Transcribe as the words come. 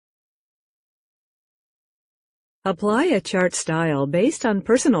Apply a chart style based on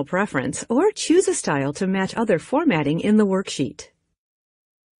personal preference or choose a style to match other formatting in the worksheet.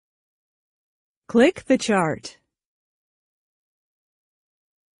 Click the chart.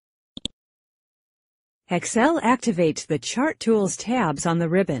 Excel activates the Chart Tools tabs on the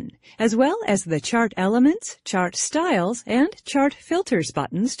ribbon, as well as the Chart Elements, Chart Styles, and Chart Filters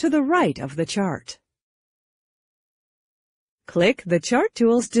buttons to the right of the chart. Click the Chart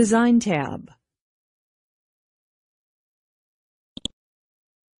Tools Design tab.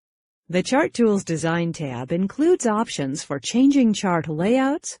 The Chart Tools Design tab includes options for changing chart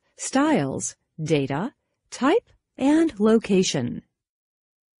layouts, styles, data, type, and location.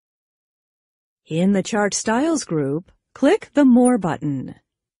 In the Chart Styles group, click the More button.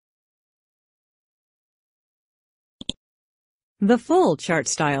 The full Chart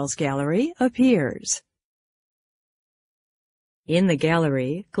Styles gallery appears. In the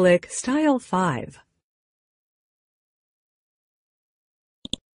gallery, click Style 5.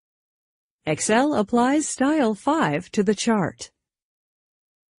 Excel applies Style 5 to the chart.